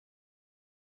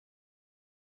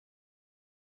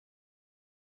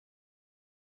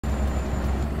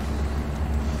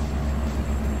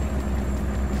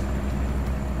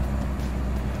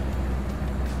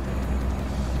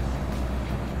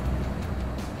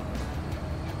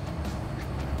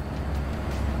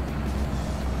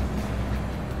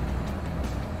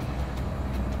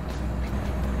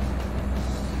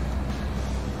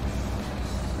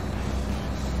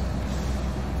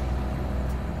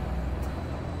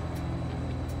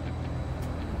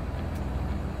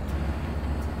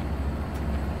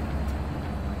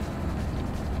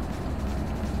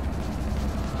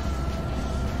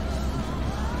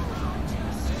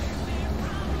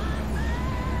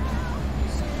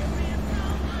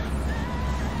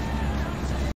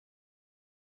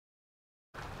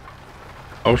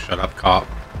Oh, shut up, cop.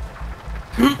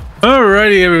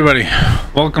 Alrighty, everybody.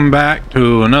 Welcome back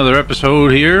to another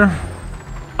episode here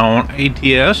on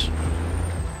ATS.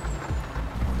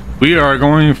 We are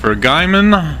going for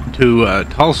Guymon to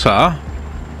Tulsa,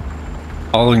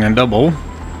 hauling a double.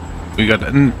 We got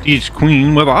ATS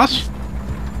Queen with us.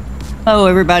 Hello,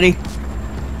 everybody.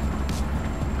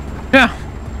 Yeah,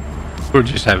 we're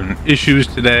just having issues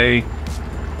today.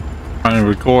 Trying to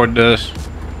record this.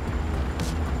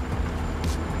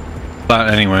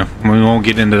 But anyway, we won't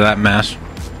get into that mess.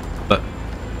 But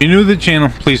if you're new to the channel,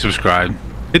 please subscribe.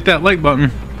 Hit that like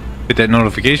button. Hit that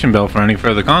notification bell for any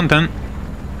further content.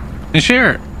 And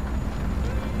share it.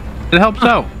 It helps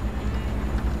out.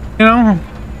 You know?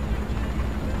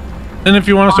 And if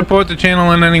you want to support the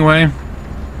channel in any way,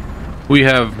 we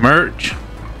have merch.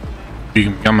 You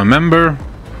can become a member.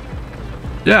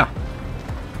 Yeah.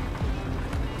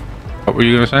 What were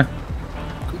you going to say?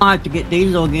 I have to get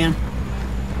diesel again.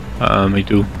 Me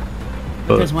too.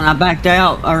 Because when I backed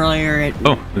out earlier, it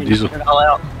the diesel. It all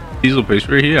out. Diesel paste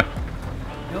right here.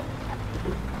 Yep.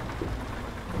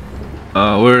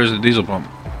 Where is the diesel pump?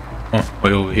 Oh,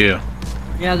 way over here.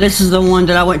 Yeah, this is the one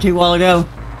that I went to a while ago.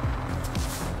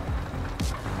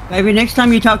 Maybe next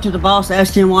time you talk to the boss,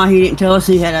 ask him why he didn't tell us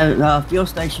he had a fuel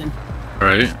station.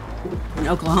 Right. In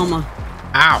Oklahoma.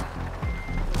 Ow.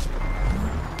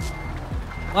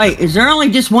 Wait, is there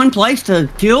only just one place to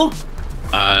fuel?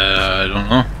 I don't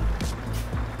know.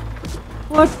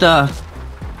 What the?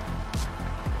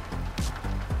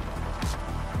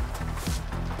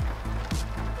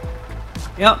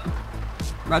 Yep.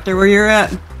 Right there where you're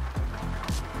at.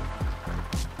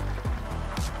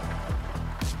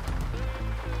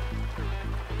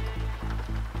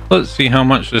 Let's see how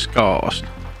much this cost.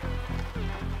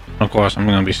 Of course, I'm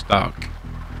gonna be stuck.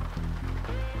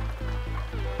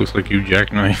 Looks like you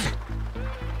jackknifed.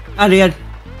 I did.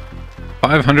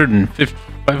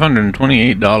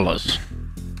 $528.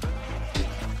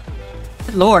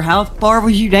 Good Lord, how far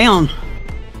was you down?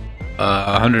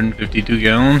 152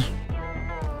 gallons.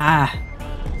 Ah.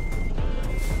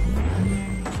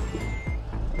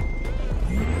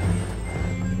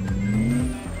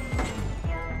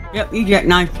 Yep, you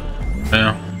jackknifed.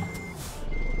 Yeah.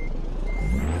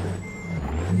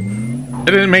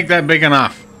 It didn't make that big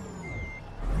enough.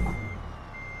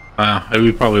 Wow,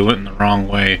 we probably went in the wrong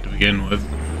way to begin with.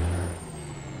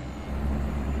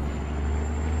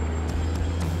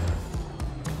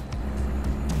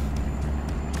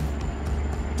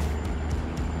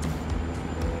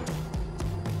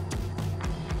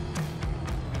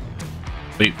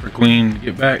 Wait for Queen to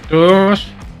get back to us.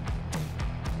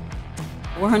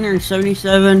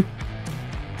 477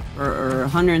 or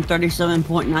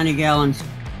 137.90 gallons.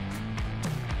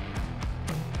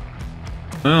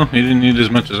 Well, he didn't need as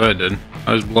much as I did.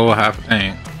 I was below a half a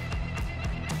tank.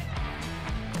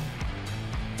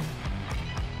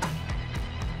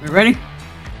 We ready?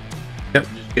 Yep,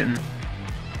 just getting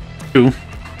two.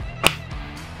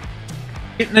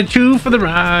 Getting a chew for the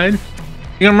ride.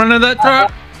 You gonna run into that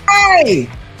truck? Hey!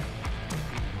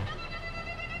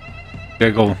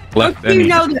 Gotta go left.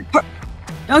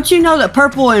 Don't you know that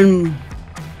purple and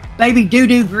baby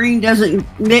doo-doo green doesn't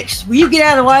mix? Will you get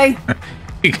out of the way?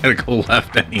 You gotta go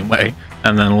left anyway,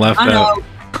 and then left I know. out.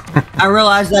 I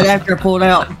realized that after I pulled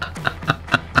out.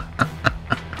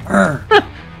 I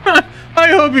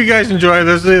hope you guys enjoy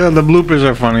this. The bloopers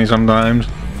are funny sometimes,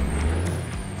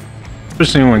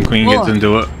 especially when Queen gets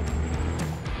into it.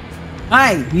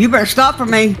 Hey, you better stop for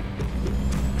me.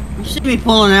 You see me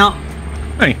pulling out.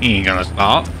 Hey, he ain't gonna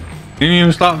stop. He didn't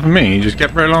even stop for me. He just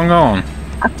kept right along going.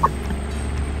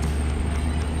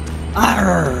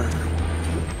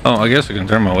 Oh, I guess I can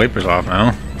turn my wipers off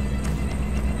now.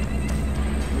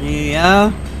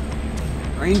 Yeah.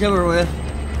 Rain's over with.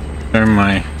 Turn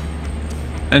my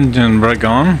engine brake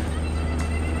on.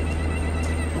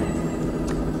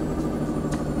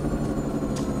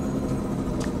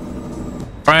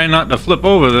 Try not to flip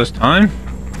over this time.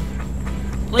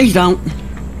 Please don't.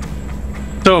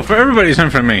 So, for everybody's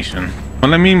information,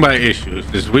 what I mean by issues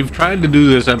is we've tried to do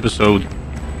this episode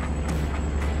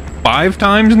 5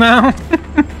 times now.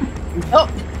 Oh.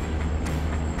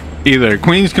 Either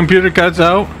Queen's computer cuts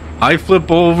out, I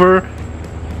flip over.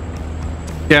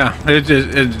 Yeah, it's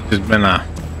just been a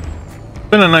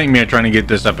nightmare trying to get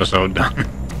this episode done.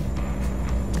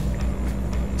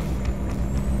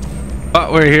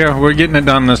 But we're here, we're getting it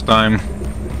done this time.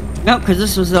 Nope, because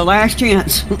this was the last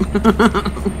chance.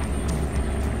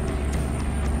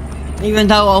 Even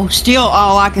though still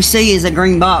all I can see is a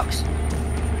green box.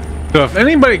 So if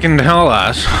anybody can tell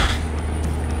us,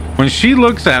 when she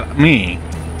looks at me,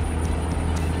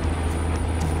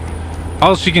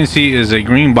 All she can see is a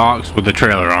green box with a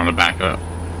trailer on the back of it.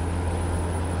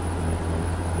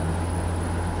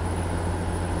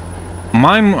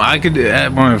 Mine, I could,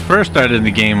 when I first started the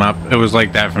game up, it was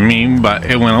like that for me, but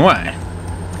it went away.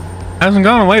 Hasn't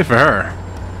gone away for her.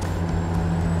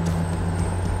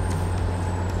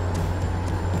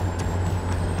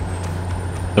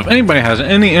 If anybody has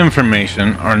any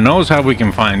information or knows how we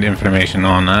can find information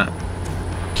on that,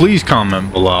 please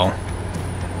comment below.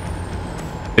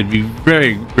 It'd be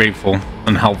very grateful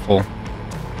and helpful.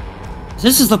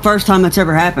 This is the first time that's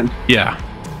ever happened. Yeah.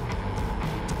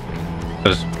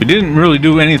 Because we didn't really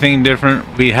do anything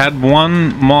different. We had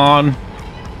one mod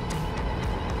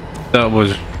that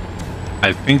was,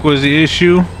 I think, was the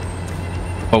issue.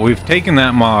 But we've taken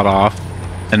that mod off.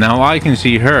 And now I can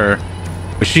see her.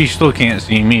 But she still can't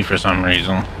see me for some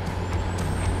reason.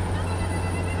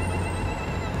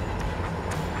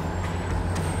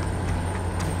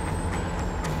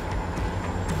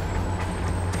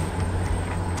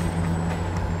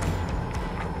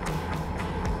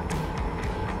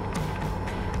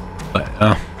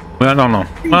 But, I don't know.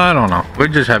 I don't know. We're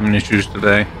just having issues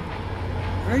today.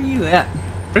 Where are you at?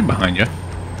 Right behind you.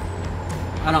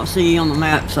 I don't see you on the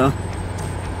map, so.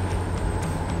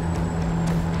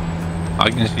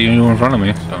 I can see you in front of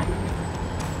me, so.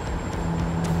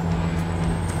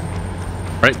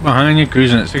 Right behind you,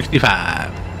 cruising at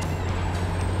 65.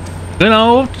 Good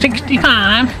old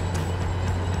 65.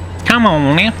 Come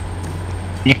on now.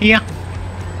 You hear?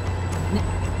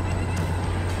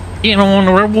 Get on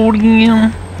the road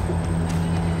again.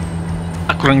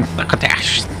 Suckling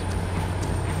succotash.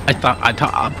 I thought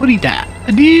I put it that.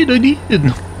 I did. I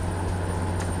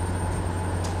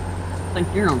think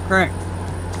you're on crack.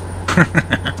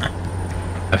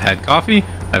 I've had coffee.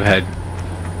 I've had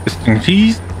piston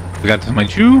cheese. I got to my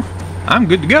chew. I'm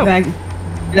good to go.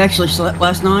 You actually slept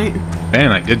last night?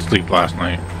 And I did sleep last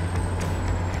night.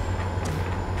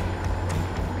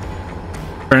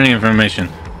 For any information,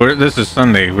 this is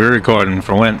Sunday. We're recording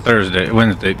for Thursday.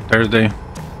 Thursday?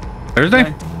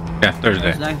 Yeah,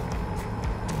 Thursday.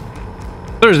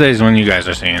 Thursday is when you guys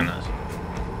are seeing this.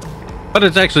 But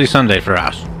it's actually Sunday for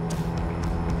us.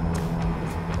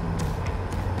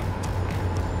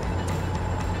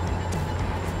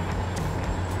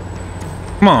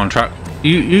 Come on, truck.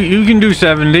 You can do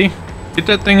 70. Get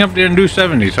that thing up there and do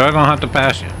 70 so I don't have to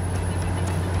pass you.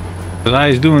 Because I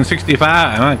was doing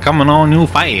 65 and I'm coming on you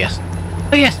fast.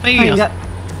 Fast.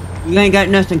 You ain't got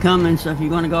nothing coming, so if you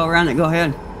want to go around it, go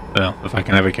ahead. Well, if I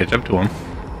can ever catch up to him.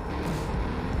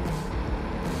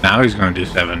 Now he's going to do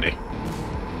 70.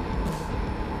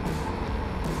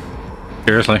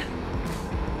 Seriously.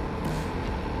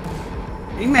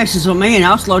 He messes with me and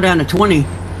I'll slow down to 20.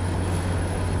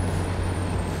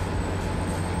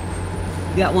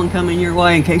 You got one coming your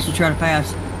way in case you try to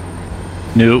pass.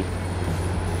 Nope.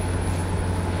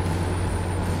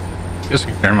 Just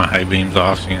to turn my high beams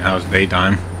off, seeing how it's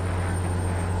daytime.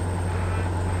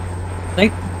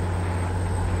 Think.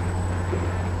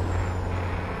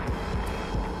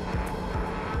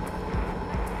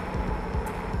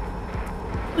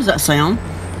 What does that sound?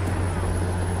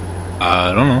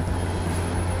 I don't know.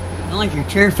 Sound like your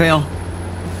chair fell.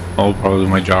 Oh, probably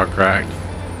my jaw cracked.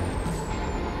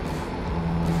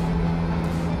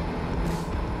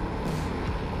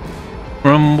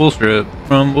 Rumble strip,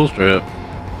 rumble strip.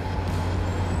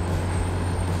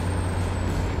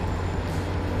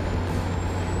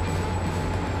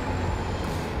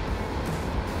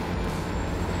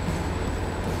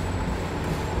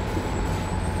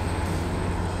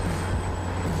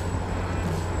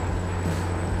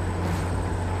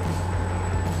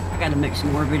 I gotta make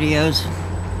some more videos.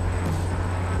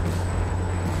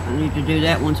 I need to do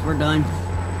that once we're done.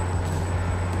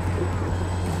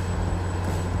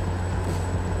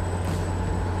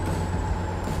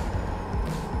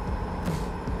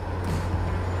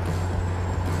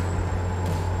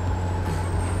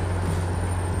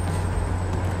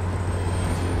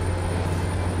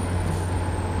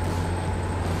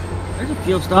 There's a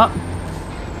fuel stop.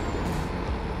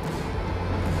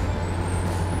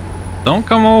 Don't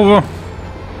come over.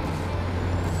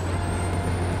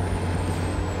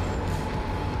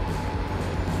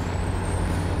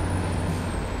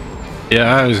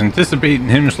 Yeah, I was anticipating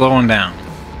him slowing down.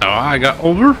 So I got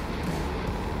over,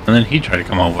 and then he tried to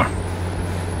come over.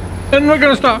 And we're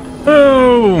gonna stop.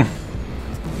 Oh!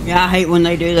 Yeah, I hate when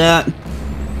they do that.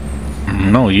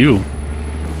 No, you.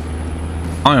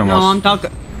 I almost. No,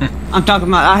 I'm talking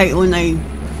about. I hate when they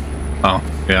Oh,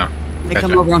 yeah. they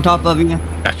come over on top of you.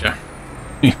 Gotcha.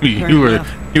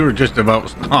 you were just about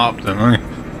stopped, and I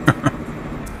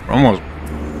almost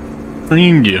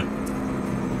screamed you.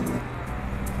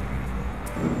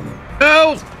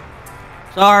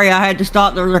 Sorry, I had to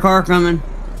stop. There was a car coming.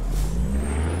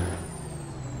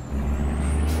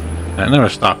 I never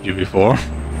stopped you before.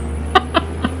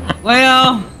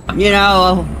 Well, you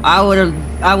know, I would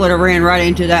have ran right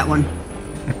into that one.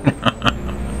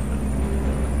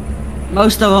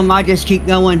 Most of them, I just keep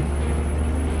going.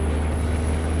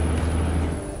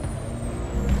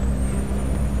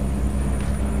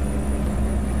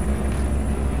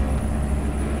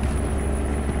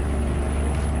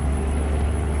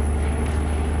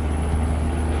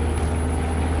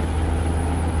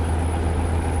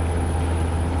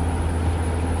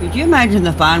 Could you imagine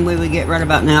the fine we would get right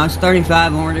about now? It's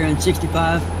 35 and we're doing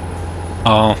 65.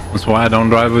 Oh, that's why I don't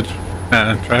drive with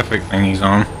traffic thingies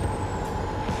on.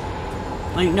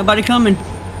 Ain't nobody coming.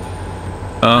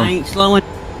 I ain't slowing.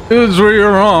 It's where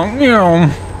you're wrong, you know.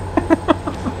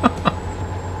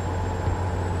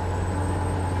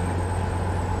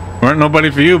 Weren't nobody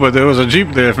for you, but there was a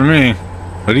Jeep there for me.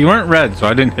 But he weren't red, so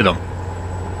I didn't hit him.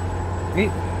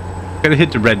 Hey. Gotta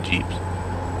hit the red Jeeps.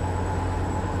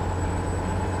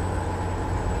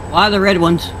 Why the red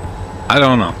ones? I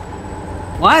don't know.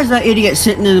 Why is that idiot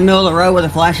sitting in the middle of the road with the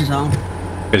flashes on?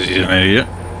 Because he's an idiot.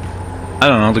 I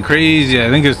don't know. The crazy. I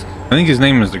think his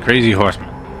name is the Crazy Horseman.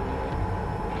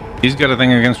 He's got a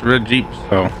thing against red Jeeps,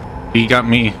 so he got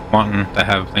me wanting to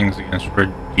have things against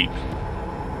red Jeeps.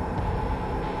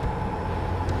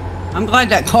 I'm glad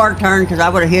that car turned because I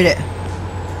would have hit it.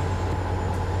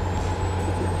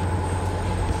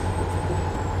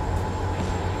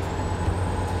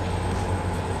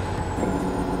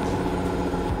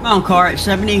 Come on, car, it's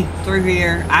 70 through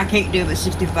here. I can't do it at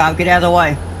 65. Get out of the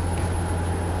way.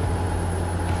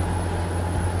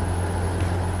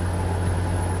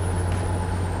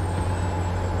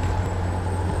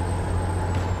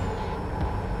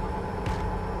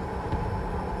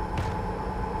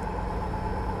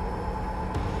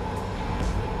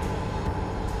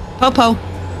 Popo.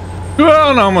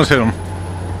 Oh, no, I almost hit him.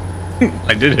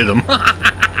 I did hit him.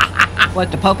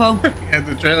 What, the Popo? Yeah,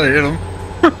 the trailer hit him.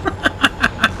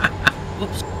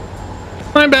 Whoops.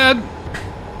 My bad.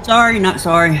 Sorry, not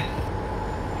sorry.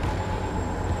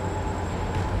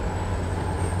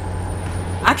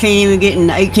 I can't even get in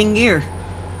 18 gear.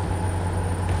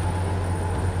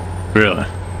 Really?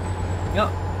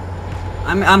 Yep.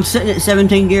 I'm sitting at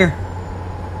 17 gear.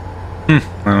 I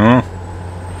don't know.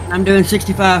 I'm doing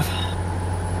 65.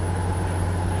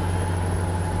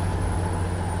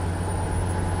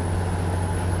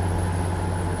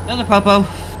 Another Popo.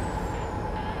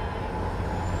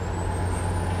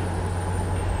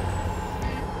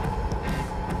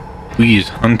 He's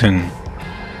hunting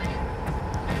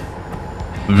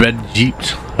red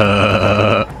Jeeps.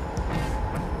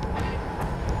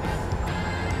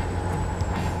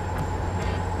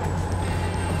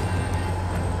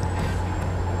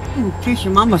 Jeez,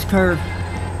 your mama's curve.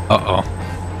 Uh-oh.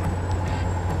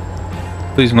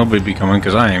 Please nobody be coming,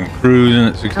 because I am cruising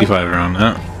at 65 around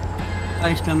that.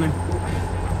 Ice coming.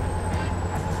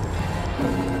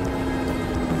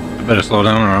 I better slow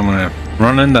down or I'm going to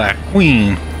run into that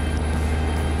Queen.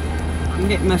 I'm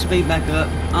getting my speed back up.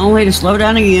 Only to slow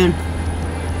down again.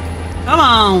 Come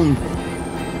on!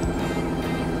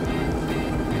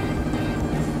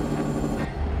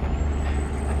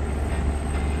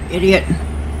 Idiot.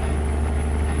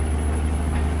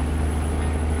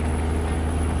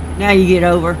 Now you get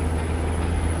over.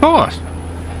 Of course.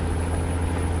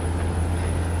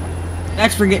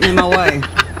 That's for getting in my way.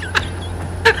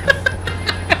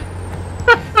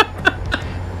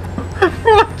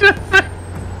 What the heck?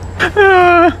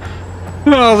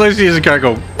 All I see is a car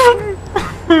go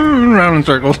round in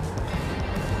circles.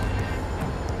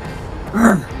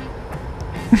 I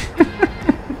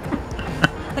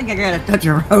think I got a touch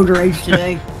of road rage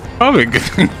today. Probably a good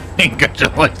thing you ain't got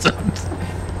your license.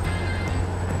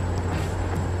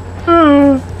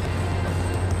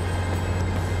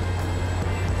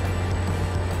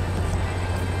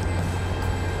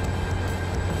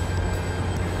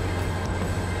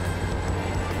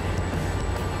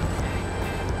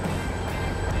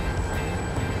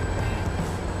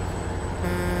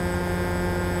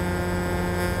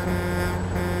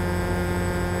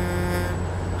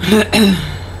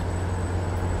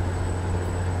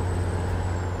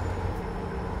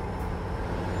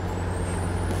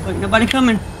 Look, nobody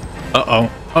coming. Uh-oh.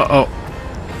 Uh-oh.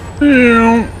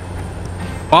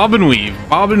 Bob and weave.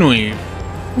 Bob and weave.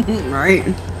 Right.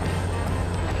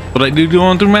 What I do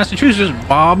going through Massachusetts,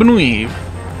 bob and weave.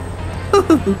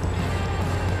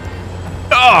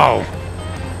 Oh!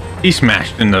 He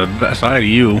smashed in the side of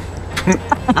you.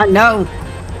 I know.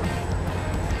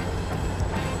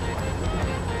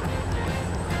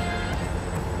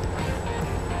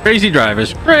 Crazy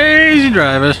drivers. Crazy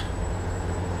drivers.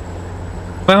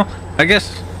 Well, I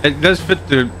guess it does fit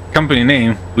the company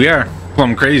name. We are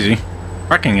plumb crazy.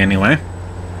 Trucking anyway.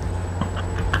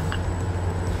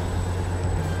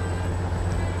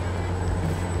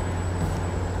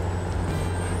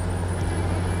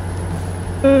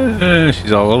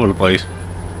 She's all over the place.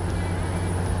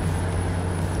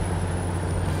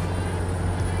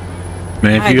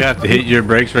 Man, if you have to hit your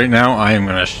brakes right now, I am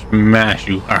gonna smash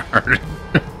you hard.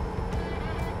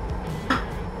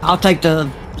 I'll take the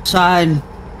side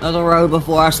of the road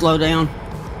before I slow down.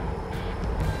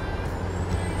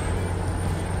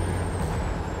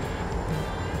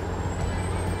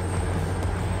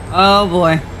 Oh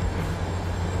boy.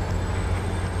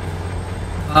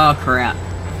 Oh crap.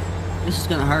 This is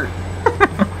gonna hurt.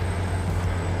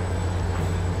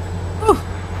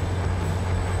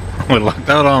 We lucked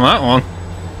out on that one.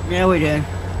 Yeah, we did.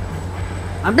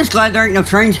 I'm just glad there ain't no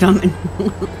trains coming.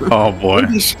 Oh boy.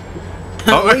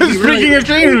 Oh, We'd be speaking really- of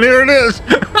trains, there it is.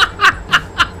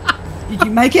 Did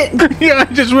you make it? Yeah,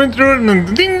 I just went through it and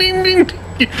then ding, ding, ding,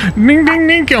 ding, ding,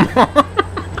 ding, come on.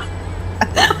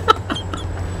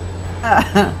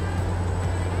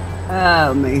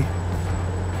 Oh, me.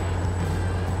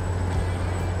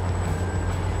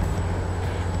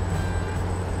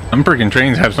 Them freaking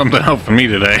trains have something out for me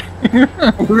today.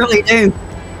 I really do.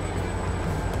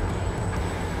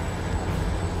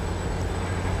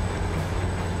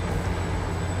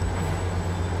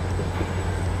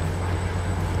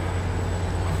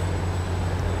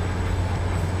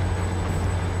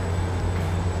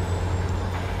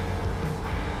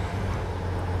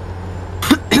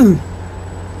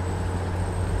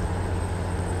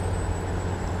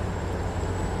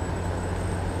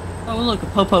 Oh, look, a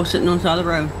popo sitting on the side of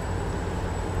the road.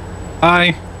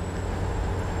 Hi.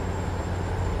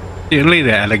 See you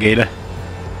later, alligator.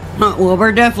 Well,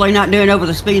 we're definitely not doing over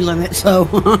the speed limit, so.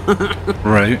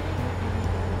 Right.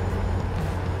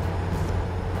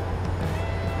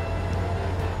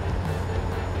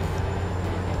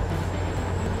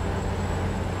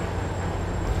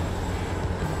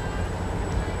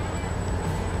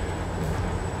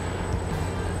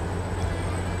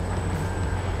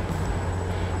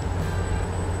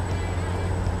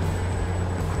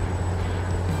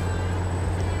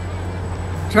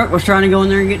 Truck was trying to go in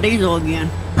there and get diesel again.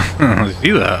 I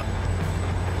see that.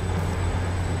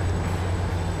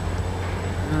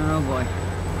 Oh boy.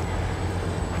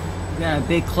 We got a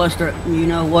big cluster, you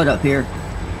know what, up here.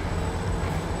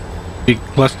 Big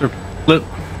cluster flip.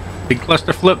 Big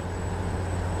cluster flip.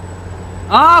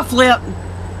 Ah, flip!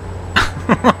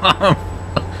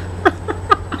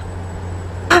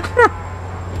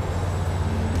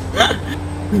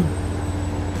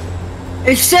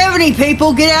 It's 70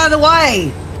 people, get out of the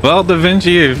way! Well, Da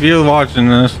Vinci, if you're watching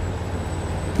this,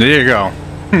 there you go.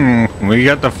 We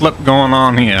got the flip going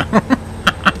on here.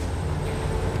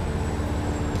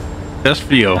 Just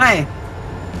for you. Hey,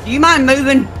 do you mind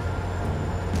moving?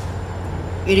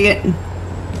 Idiot.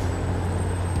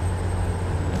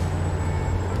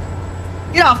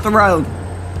 Get off the road.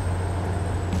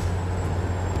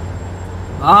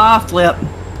 Ah, flip.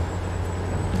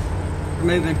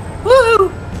 We're moving.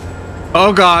 Woo!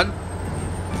 Oh God.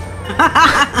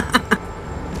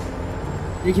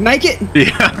 Did you make it?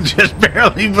 Yeah, just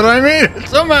barely, but I made it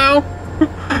somehow.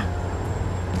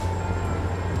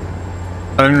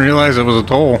 I didn't realize it was a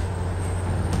toll.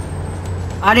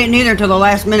 I didn't either till the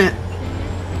last minute.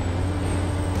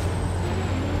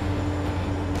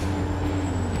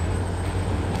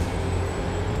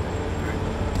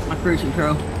 My cruise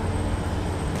control.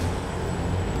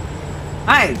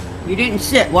 Hey, you didn't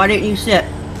sit. Why didn't you sit?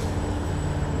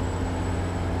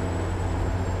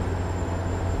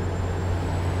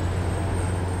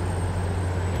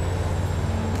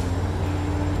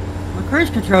 My cruise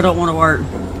control don't want to work.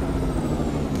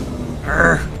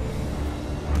 Urgh.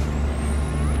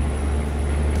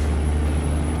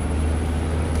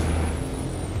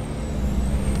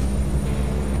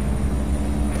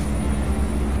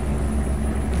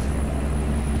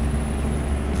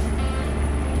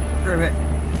 Prove it.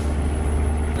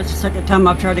 That's the second time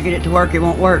I've tried to get it to work. It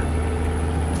won't work.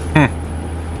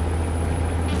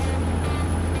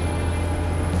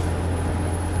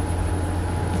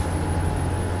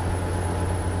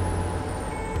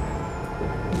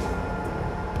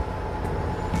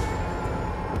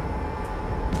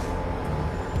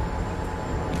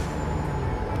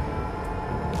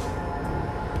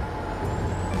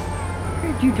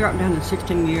 Where did you drop down to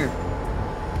 16 gear?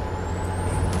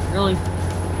 Really?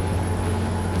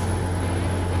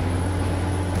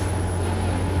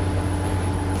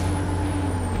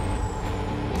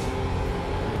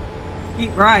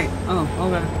 Keep right. Oh,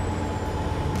 okay.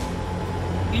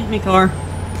 Excuse me, car.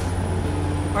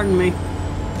 Pardon me.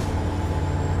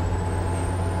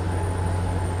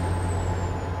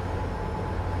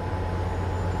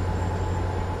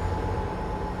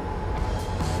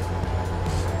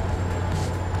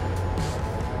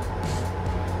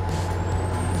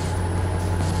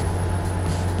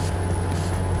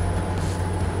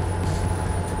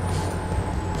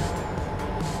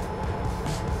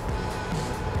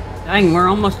 Dang, we're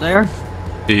almost there.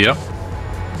 Yep.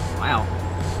 Wow.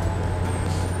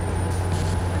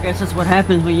 I guess that's what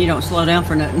happens when you don't slow down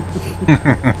for nothing.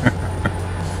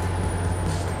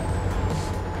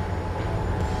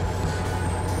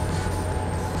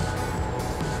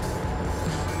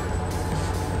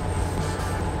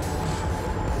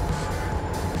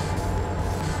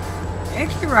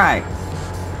 Extra right.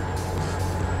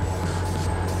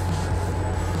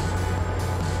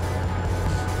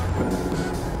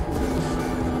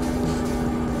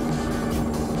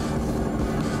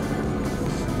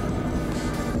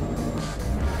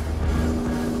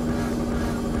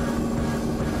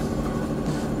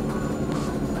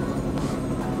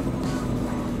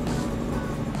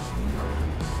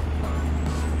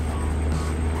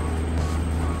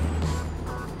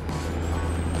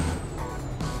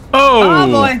 Oh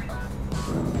boy.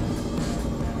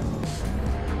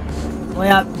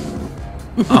 Flip.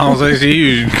 All I see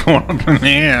you going up in the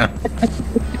air.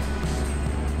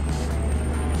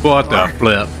 What the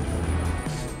flip?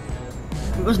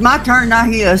 It was my turn, not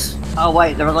his. Oh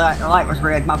wait, the light was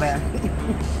red. My bad.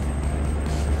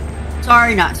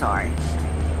 Sorry, not sorry.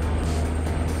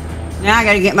 Now I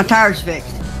gotta get my tires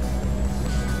fixed.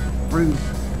 Rude.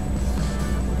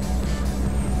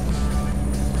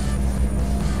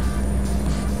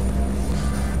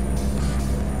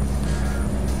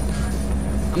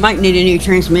 I might need a new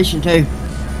transmission too.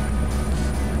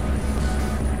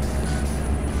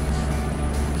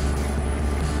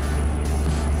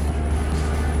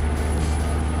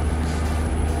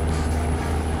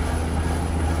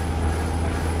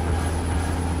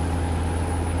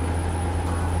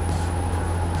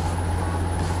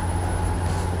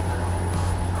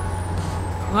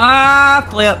 Ah,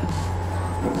 flip.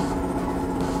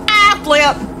 Ah,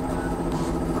 flip.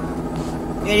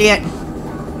 Idiot.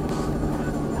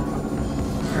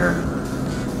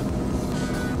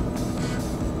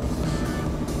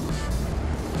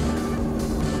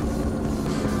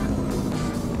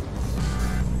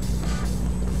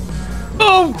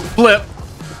 Oh, flip.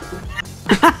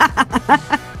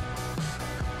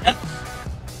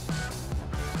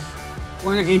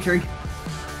 Corner entry.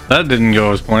 That didn't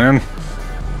go as planned.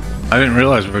 I didn't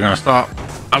realize we were gonna stop.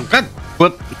 Oh, God,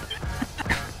 flip.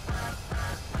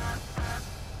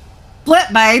 Flip,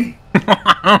 babe.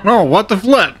 I don't know what the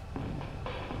flip.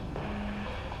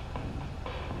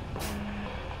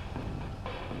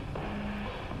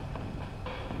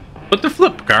 What the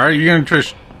flip, car? Are you gonna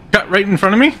just cut right in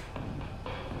front of me?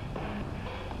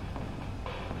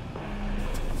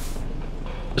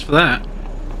 Just for that.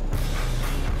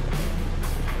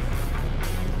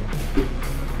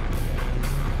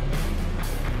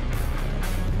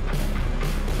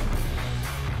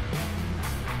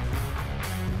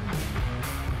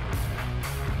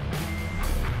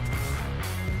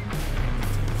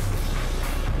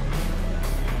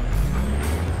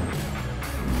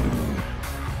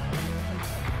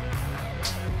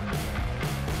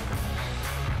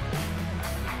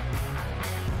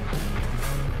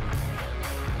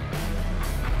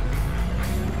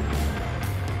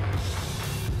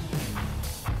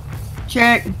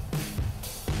 Check.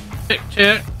 Check,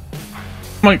 check.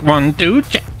 Mic 1, 2,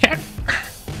 check, check.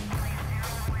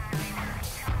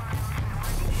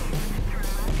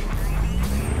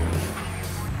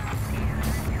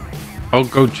 Oh,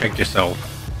 go check yourself.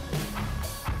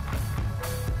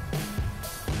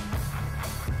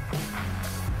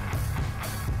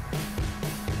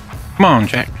 Come on,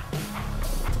 check.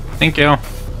 Thank you.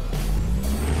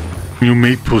 You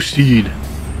may proceed.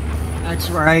 That's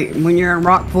right. When you're in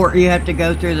Rockport, you have to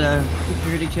go through the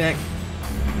security check.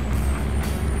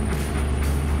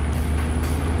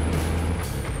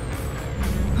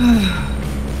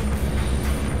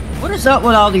 What is up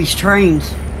with all these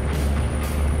trains?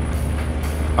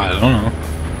 I don't know.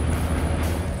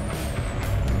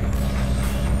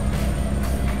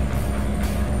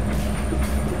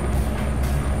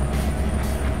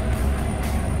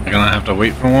 You're gonna have to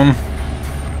wait for one?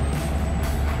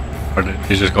 Or did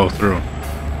you just go through?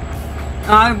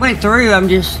 I went through.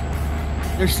 There's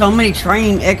so many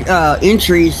train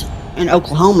entries in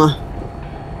Oklahoma.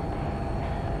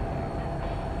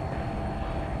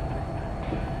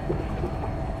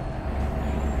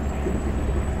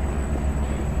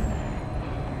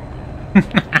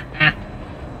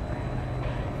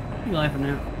 You laughing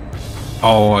at?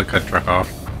 Oh, I cut truck off.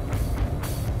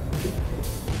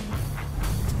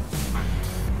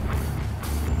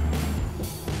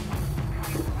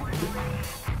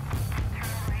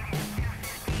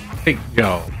 Take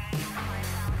Joe.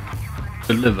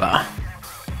 Deliver.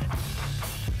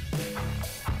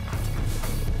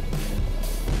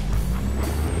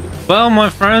 Well, my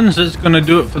friends, that's gonna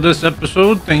do it for this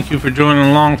episode. Thank you for joining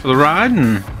along for the ride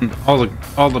and all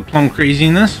the plum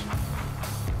craziness.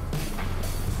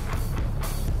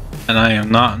 And I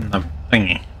am not in the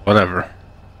thingy. Whatever.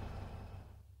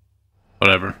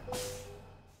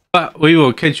 But we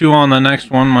will catch you on the next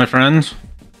one, my friends.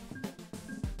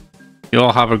 You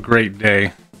all have a great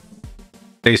day.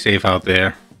 Stay safe out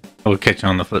there. I will catch you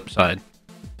on the flip side.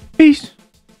 Peace.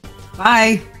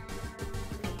 Bye.